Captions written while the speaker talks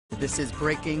This is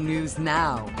breaking news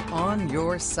now on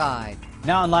your side.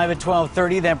 Now on Live at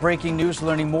 12:30, that breaking news,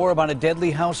 learning more about a deadly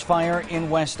house fire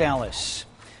in West Allis.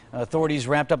 Authorities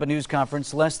wrapped up a news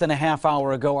conference less than a half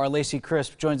hour ago. Our Lacey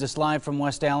Crisp joins us live from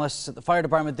West Allis, the fire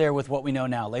department there with what we know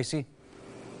now. Lacey?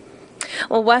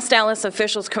 Well, West Allis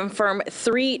officials confirm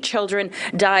 3 children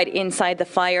died inside the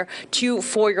fire, 2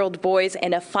 4-year-old boys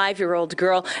and a 5-year-old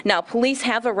girl. Now, police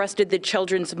have arrested the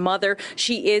children's mother.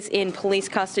 She is in police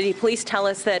custody. Police tell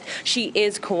us that she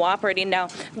is cooperating. Now,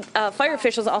 fire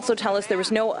officials also tell us there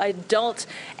was no adult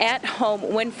at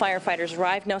home when firefighters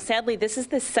arrived. Now, sadly, this is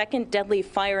the second deadly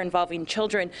fire involving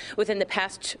children within the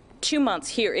past 2 months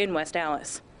here in West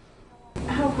Allis.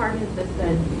 How hard has this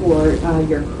been for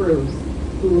your crews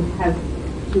who have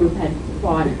had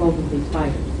fought both of these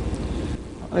fires?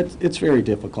 It's very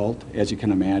difficult, as you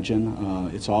can imagine.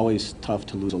 It's always tough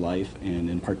to lose a life, and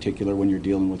in particular when you're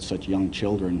dealing with such young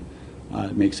children,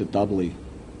 it makes it doubly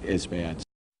as bad.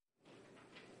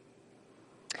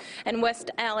 And West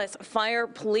Allis Fire,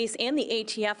 Police, and the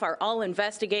ATF are all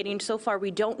investigating. So far, we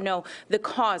don't know the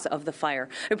cause of the fire.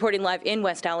 Reporting live in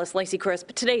West Allis, Lacey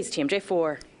Crisp, today's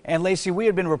TMJ4. And Lacey, we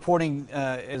had been reporting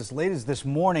as late as this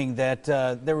morning that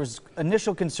there was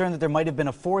initial concern that there might have been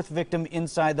a 4th victim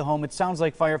inside the home. It sounds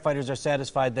like firefighters are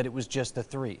satisfied that it was just the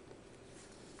 3.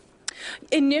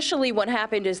 Initially, what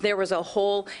happened is there was a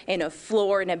hole in a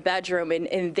floor in a bedroom,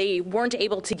 and they weren't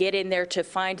able to get in there to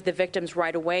find the victims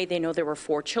right away. They know there were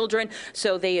 4 children,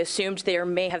 so they assumed there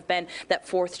may have been that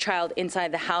 4th child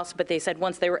inside the house, but they said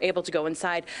once they were able to go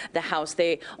inside the house,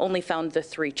 they only found the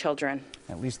 3 children.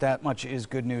 At least that much is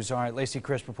good news. All right, Lacey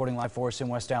Crisp reporting live for us in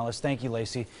West Allis. Thank you,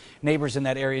 Lacey. Neighbors in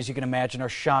that area, as you can imagine, are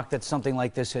shocked that something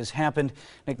like this has happened.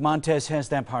 Nick Montez has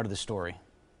that part of the story.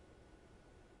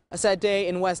 A sad day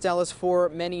in West Allis for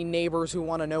many neighbors who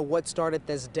want to know what started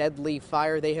this deadly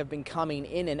fire. They have been coming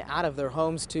in and out of their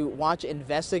homes to watch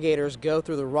investigators go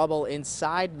through the rubble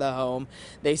inside the home.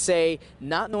 They say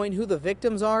not knowing who the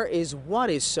victims are is what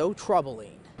is so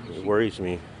troubling. It worries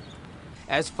me.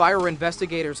 As fire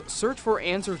investigators search for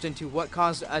answers into what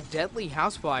caused a deadly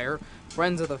house fire,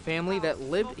 friends of the family that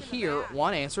lived here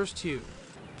want answers too.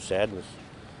 Sadness.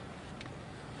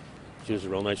 She was a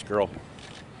real nice girl.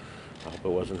 I hope it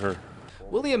wasn't her.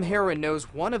 William Heron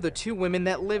knows one of the 2 women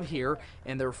that live here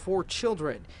and their 4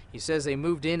 children. He says they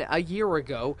moved in a year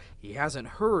ago. He hasn't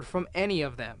heard from any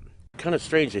of them. Kind of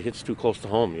strange. It hits too close to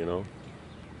home, you know.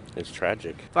 It's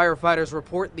tragic. Firefighters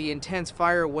report the intense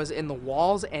fire was in the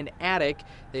walls and attic.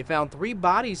 They found 3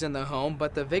 bodies in the home,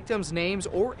 but the victims' names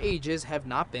or ages have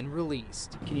not been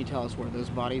released. Can you tell us where those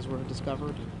bodies were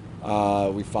discovered?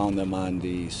 We found them on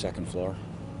the 2nd floor.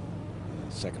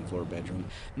 2nd floor bedroom.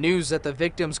 News that the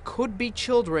victims could be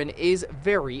children is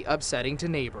very upsetting to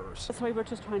neighbors. That's why we're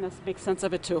just trying to make sense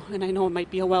of it too. And I know it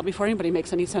might be a while before anybody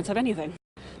makes any sense of anything.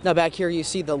 Now back here you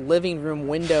see the living room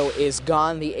window is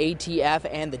gone. The ATF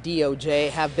and the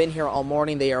DOJ have been here all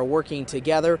morning. They are working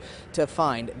together to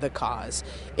find the cause.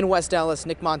 In West Allis,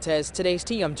 Nick Montez, today's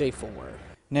TMJ4.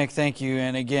 Nick, thank you.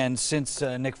 And again, since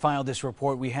Nick filed this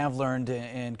report, we have learned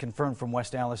and confirmed from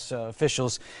West Allis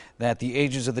officials that the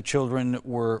ages of the children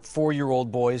were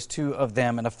 4-year-old boys, 2 of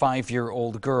them, and a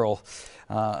 5-year-old girl.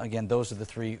 Again, those are the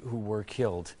 3 who were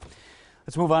killed.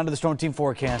 Let's move on to the Storm Team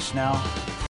forecast now.